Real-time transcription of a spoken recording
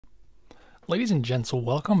Ladies and gents,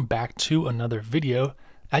 welcome back to another video.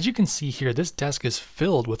 As you can see here, this desk is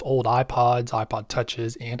filled with old iPods, iPod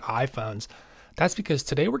Touches, and iPhones. That's because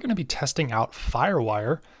today we're going to be testing out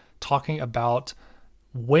FireWire, talking about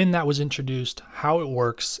when that was introduced, how it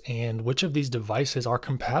works, and which of these devices are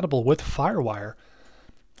compatible with FireWire.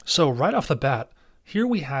 So right off the bat, here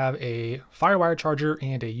we have a FireWire charger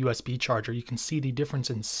and a USB charger. You can see the difference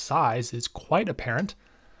in size is quite apparent.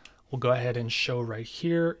 We'll go ahead and show right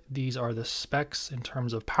here. These are the specs in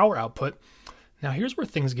terms of power output. Now here's where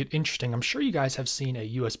things get interesting. I'm sure you guys have seen a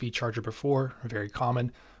USB charger before, very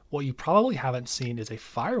common. What you probably haven't seen is a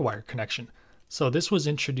FireWire connection. So this was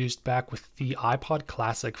introduced back with the iPod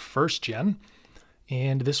Classic 1st gen,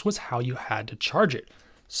 and this was how you had to charge it.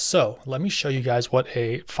 So let me show you guys what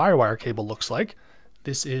a FireWire cable looks like.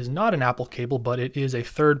 This is not an Apple cable, but it is a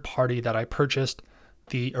third party that I purchased.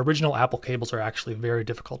 The original Apple cables are actually very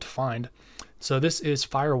difficult to find. So this is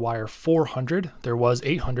FireWire 400. There was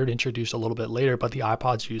 800 introduced a little bit later, but the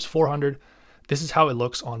iPods use 400. This is how it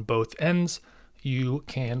looks on both ends. You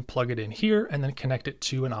can plug it in here and then connect it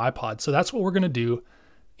to an iPod. So that's what we're going to do.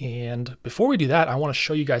 And before we do that, I want to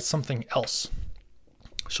show you guys something else.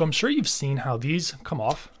 So I'm sure you've seen how these come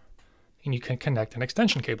off and you can connect an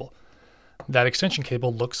extension cable. That extension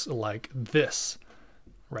cable looks like this.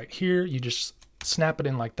 Right here, you just snap it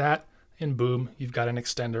in like that, and boom, you've got an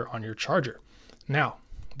extender on your charger. Now,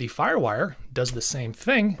 the FireWire does the same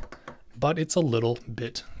thing, but it's a little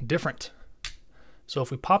bit different. So if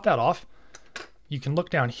we pop that off, you can look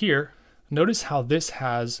down here. Notice how this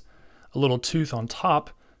has a little tooth on top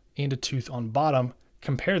and a tooth on bottom.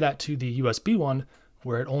 Compare that to the USB one,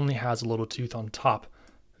 where it only has a little tooth on top.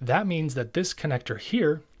 That means that this connector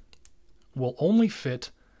here will only fit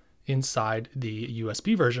inside the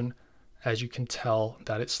USB version. As you can tell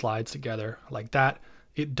that it slides together like that.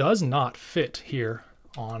 It does not fit here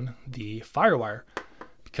on the FireWire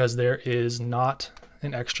because there is not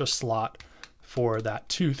an extra slot for that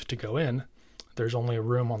tooth to go in. There's only a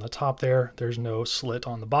room on the top there. There's no slit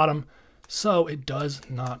on the bottom. So it does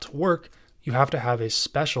not work. You have to have a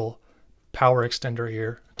special power extender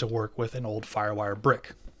here to work with an old FireWire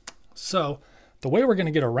brick. So the way we're going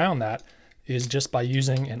to get around that is just by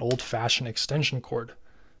using an old-fashioned extension cord.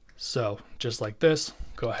 So just like this,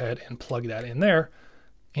 go ahead and plug that in there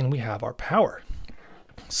and we have our power.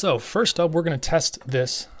 So first up, we're going to test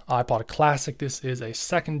this iPod Classic. This is a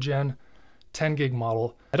 2nd gen 10 gig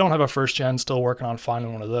model. I don't have a 1st gen, still working on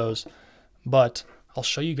finding one of those, but I'll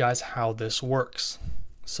show you guys how this works.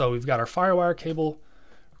 So we've got our FireWire cable.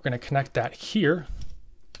 We're going to connect that here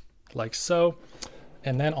like so.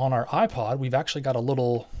 And then on our iPod, we've actually got a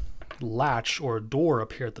little latch or door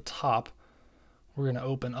up here at the top. We're going to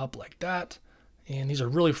open up like that, and these are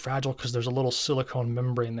really fragile because there's a little silicone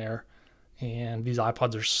membrane there, and these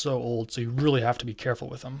iPods are so old, so you really have to be careful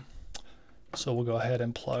with them. So we'll go ahead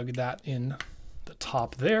and plug that in the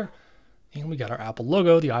top there, and we got our Apple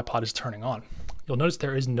logo. The iPod is turning on. You'll notice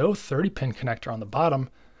there is no 30-pin connector on the bottom,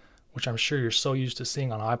 which I'm sure you're so used to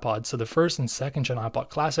seeing on iPods. So the 1st and 2nd gen iPod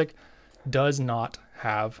Classic does not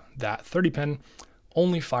have that 30-pin,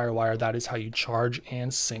 only FireWire. That is how you charge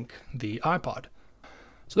and sync the iPod.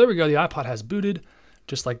 So there we go, the iPod has booted.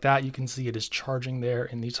 Just like that, you can see it is charging there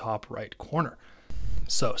in the top right corner.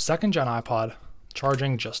 So 2nd gen iPod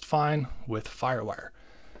charging just fine with FireWire.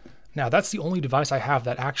 Now that's the only device I have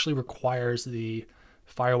that actually requires the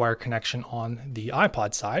FireWire connection on the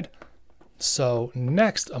iPod side. So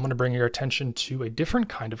next, I'm going to bring your attention to a different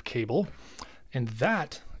kind of cable, and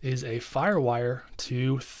that is a FireWire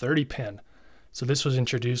to 30-pin. So this was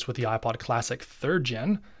introduced with the iPod Classic 3rd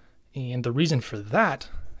gen, and the reason for that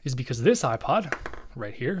is because this iPod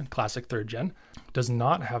right here, Classic 3rd gen, does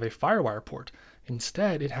not have a FireWire port.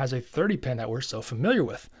 Instead, it has a 30-pin that we're so familiar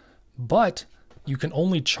with, but you can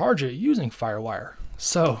only charge it using FireWire.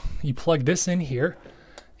 So you plug this in here,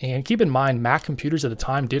 and keep in mind, Mac computers at the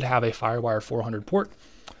time did have a FireWire 400 port,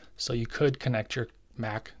 so you could connect your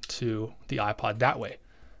Mac to the iPod that way.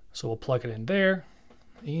 So we'll plug it in there,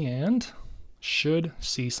 and should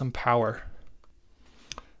see some power.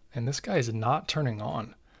 And this guy is not turning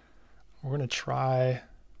on. We're going to try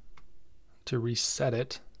to reset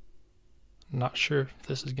it. I'm not sure if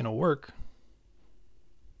this is going to work.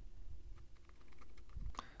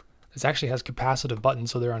 This actually has capacitive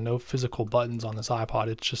buttons, so there are no physical buttons on this iPod.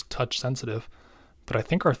 It's just touch sensitive. But I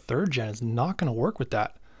think our 3rd gen is not going to work with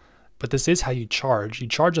that. But this is how you charge. You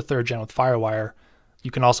charge a 3rd gen with FireWire.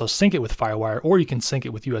 You can also sync it with FireWire, or you can sync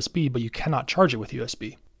it with USB, but you cannot charge it with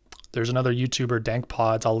USB. There's another YouTuber,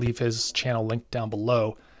 DankPods. I'll leave his channel linked down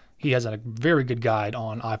below. He has a very good guide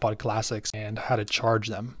on iPod Classics and how to charge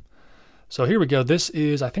them. So here we go. I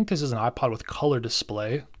think this is an iPod with color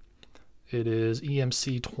display. It is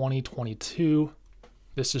EMC 2022.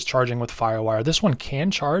 This is charging with FireWire. This one can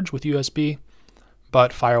charge with USB,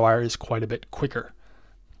 but FireWire is quite a bit quicker.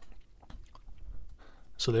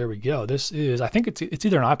 So there we go. I think it's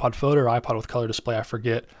either an iPod Photo or iPod with color display, I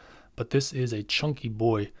forget, but this is a chunky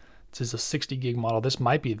boy. This is a 60 gig model. This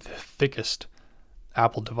might be the thickest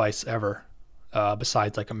Apple device ever,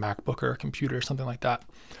 besides like a MacBook or a computer or something like that.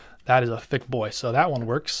 That is a thick boy. So that one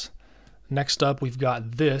works. Next up, we've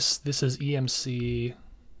got this. This is EMC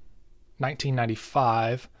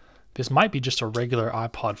 1995. This might be just a regular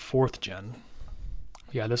iPod 4th gen.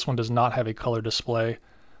 Yeah, this one does not have a color display.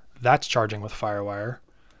 That's charging with FireWire.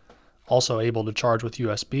 Also able to charge with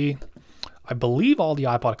USB. I believe all the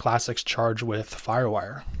iPod Classics charge with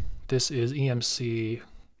FireWire. This is EMC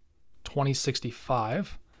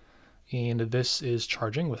 2065, and this is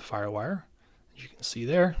charging with FireWire. As you can see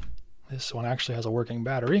there, this one actually has a working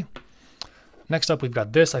battery. Next up, we've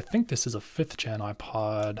got this. I think this is a 5th gen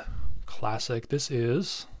iPod Classic. This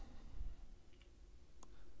is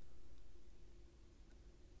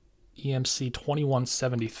EMC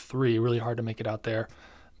 2173. Really hard to make it out there,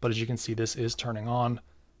 but as you can see, this is turning on.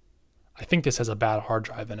 I think this has a bad hard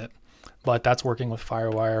drive in it, but that's working with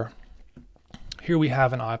FireWire. Here we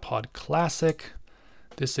have an iPod Classic.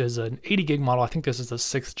 This is an 80 gig model. I think this is the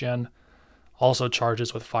 6th gen. Also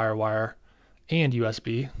charges with FireWire and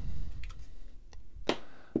USB.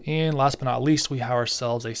 And last but not least, we have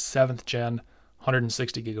ourselves a 7th gen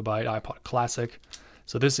 160 gigabyte iPod Classic.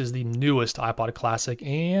 So this is the newest iPod Classic,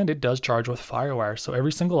 and it does charge with FireWire. So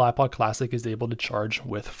every single iPod Classic is able to charge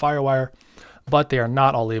with FireWire, but they are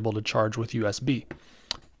not all able to charge with USB.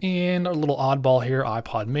 And a little oddball here,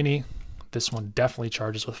 iPod Mini. This one definitely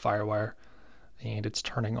charges with FireWire, and it's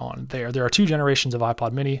turning on there. There are 2 generations of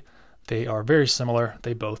iPod Mini. They are very similar.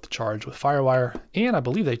 They both charge with FireWire, and I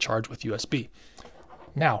believe they charge with USB.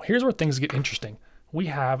 Now, here's where things get interesting. We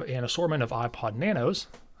have an assortment of iPod Nanos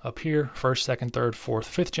up here, 1st, 2nd, 3rd, 4th,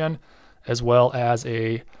 5th gen, as well as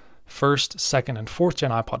a 1st, 2nd, and 4th gen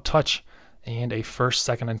iPod Touch, and a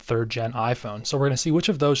 1st, 2nd, and 3rd gen iPhone. So we're going to see which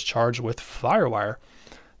of those charge with FireWire,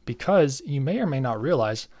 because you may or may not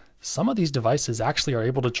realize some of these devices actually are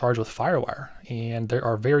able to charge with FireWire, and there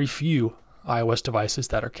are very few iOS devices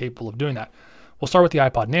that are capable of doing that. We'll start with the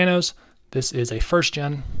iPod Nanos. This is a 1st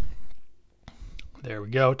gen. There we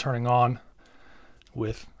go, turning on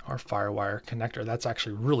with our FireWire connector. That's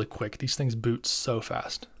actually really quick. These things boot so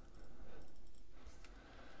fast.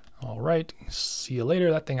 All right, see you later.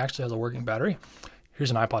 That thing actually has a working battery. Here's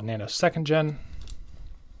an iPod Nano 2nd gen.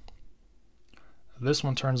 This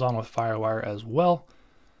one turns on with FireWire as well.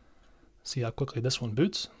 See how quickly this one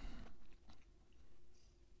boots.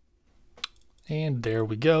 And there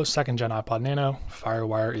we go, 2nd gen iPod Nano,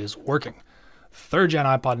 FireWire is working. 3rd gen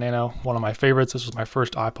iPod Nano, one of my favorites. This was my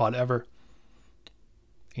first iPod ever.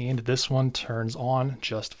 And this one turns on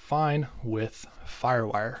just fine with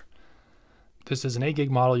FireWire. This is an 8 gig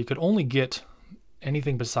model. You could only get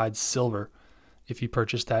anything besides silver if you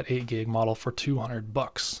purchased that 8 gig model for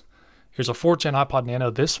 $200. Here's a 4th gen iPod Nano.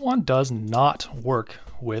 This one does not work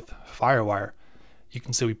with FireWire. You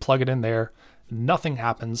can see we plug it in there, nothing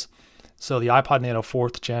happens. So the iPod Nano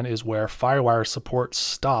 4th gen is where FireWire support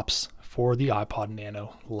stops for the iPod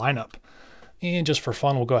Nano lineup. And just for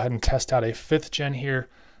fun, we'll go ahead and test out a 5th gen here.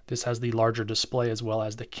 This has the larger display as well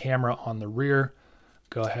as the camera on the rear.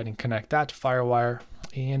 Go ahead and connect that to FireWire,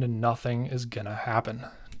 and nothing is gonna happen.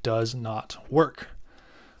 Does not work.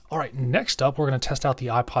 All right, next up, we're gonna test out the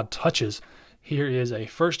iPod Touches. Here is a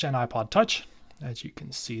 1st gen iPod Touch, as you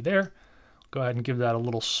can see there. Go ahead and give that a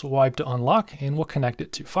little swipe to unlock, and we'll connect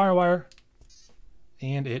it to FireWire,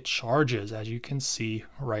 and it charges, as you can see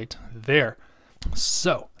right there.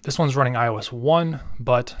 So this one's running iOS 1,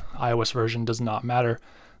 but iOS version does not matter.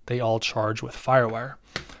 They all charge with FireWire.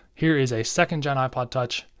 Here is a 2nd gen iPod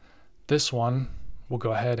Touch. This one will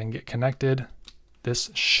go ahead and get connected.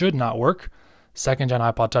 This should not work. 2nd gen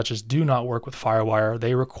iPod Touches do not work with FireWire.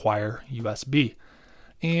 They require USB.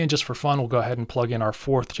 And just for fun, we'll go ahead and plug in our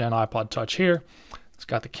 4th gen iPod Touch here. It's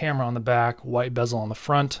got the camera on the back, white bezel on the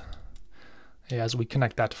front. As we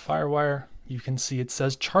connect that to FireWire, you can see it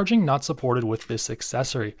says charging not supported with this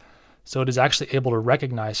accessory. So it is actually able to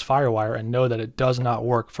recognize FireWire and know that it does not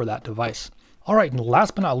work for that device. All right, and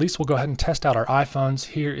last but not least, we'll go ahead and test out our iPhones.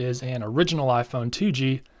 Here is an original iPhone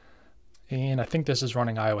 2G, and I think this is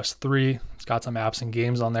running iOS 3. It's got some apps and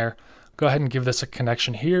games on there. Go ahead and give this a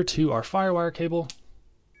connection here to our FireWire cable,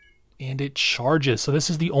 and it charges. So this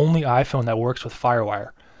is the only iPhone that works with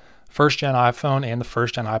FireWire. 1st gen iPhone and the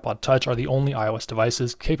 1st gen iPod Touch are the only iOS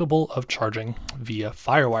devices capable of charging via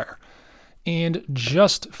FireWire. And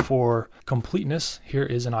just for completeness, here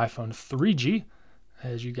is an iPhone 3G,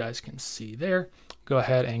 as you guys can see there. Go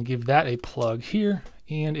ahead and give that a plug here,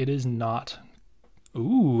 and it is not.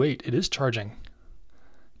 Ooh, wait, it is charging.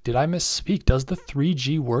 Did I misspeak? Does the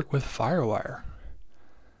 3G work with FireWire?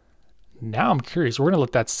 Now I'm curious. We're going to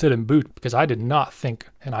let that sit and boot because I did not think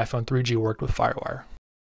an iPhone 3G worked with FireWire.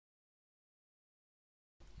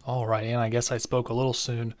 All right, and I guess I spoke a little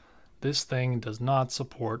soon. This thing does not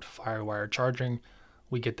support FireWire charging.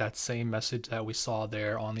 We get that same message that we saw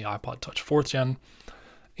there on the iPod Touch 4th Gen.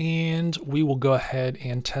 And we will go ahead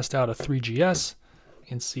and test out a 3GS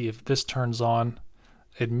and see if this turns on.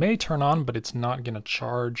 It may turn on, but it's not going to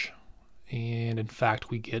charge. And in fact,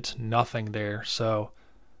 we get nothing there. So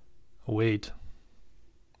wait.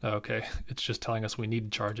 Okay, it's just telling us we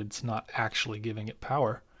need to charge it. It's not actually giving it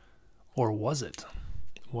power. Or was it?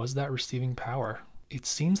 Was that receiving power? It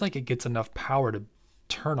seems like it gets enough power to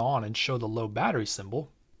turn on and show the low battery symbol,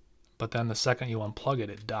 but then the second you unplug it,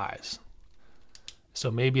 it dies. So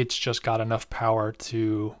maybe it's just got enough power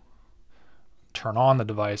to turn on the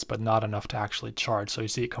device, but not enough to actually charge. So you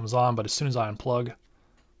see it comes on, but as soon as I unplug,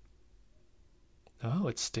 oh,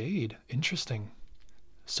 it stayed. Interesting.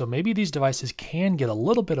 So maybe these devices can get a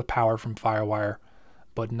little bit of power from FireWire,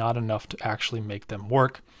 but not enough to actually make them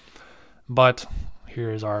work. But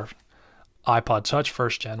here is our iPod Touch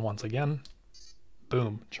 1st Gen once again.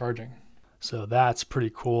 Boom, charging. So that's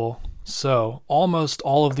pretty cool. So almost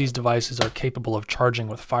all of these devices are capable of charging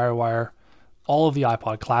with FireWire. All of the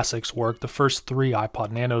iPod Classics work. The first 3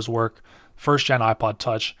 iPod Nanos work. 1st Gen iPod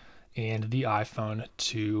Touch and the iPhone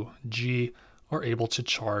 2G are able to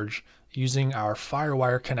charge using our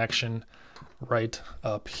FireWire connection right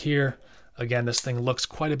up here. Again, this thing looks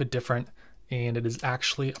quite a bit different, and it is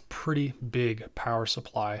actually a pretty big power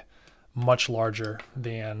supply, much larger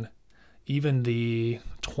than even the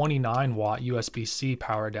 29 watt USB-C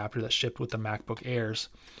power adapter that shipped with the MacBook Airs.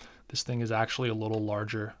 This thing is actually a little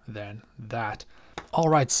larger than that. All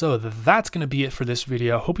right, so that's going to be it for this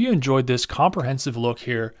video. Hope you enjoyed this comprehensive look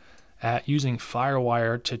here at using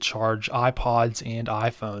FireWire to charge iPods and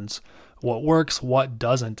iPhones. What works, what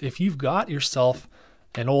doesn't. If you've got yourself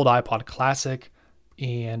an old iPod Classic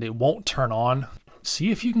and it won't turn on,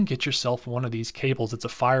 see if you can get yourself one of these cables. It's a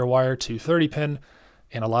FireWire 230 pin,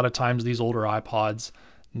 and a lot of times these older iPods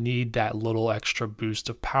need that little extra boost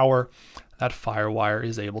of power that FireWire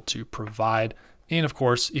is able to provide. And of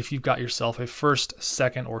course, if you've got yourself a 1st,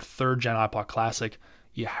 2nd, or 3rd Gen iPod Classic,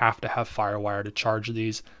 you have to have FireWire to charge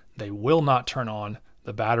these. They will not turn on.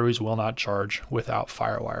 The batteries will not charge without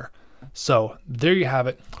FireWire. So there you have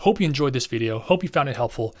it. Hope you enjoyed this video. Hope you found it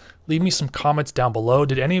helpful. Leave me some comments down below.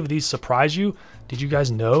 Did any of these surprise you? Did you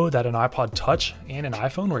guys know that an iPod Touch and an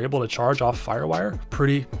iPhone were able to charge off FireWire?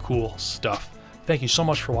 Pretty cool stuff. Thank you so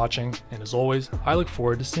much for watching, and as always, I look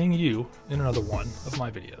forward to seeing you in another one of my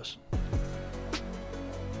videos.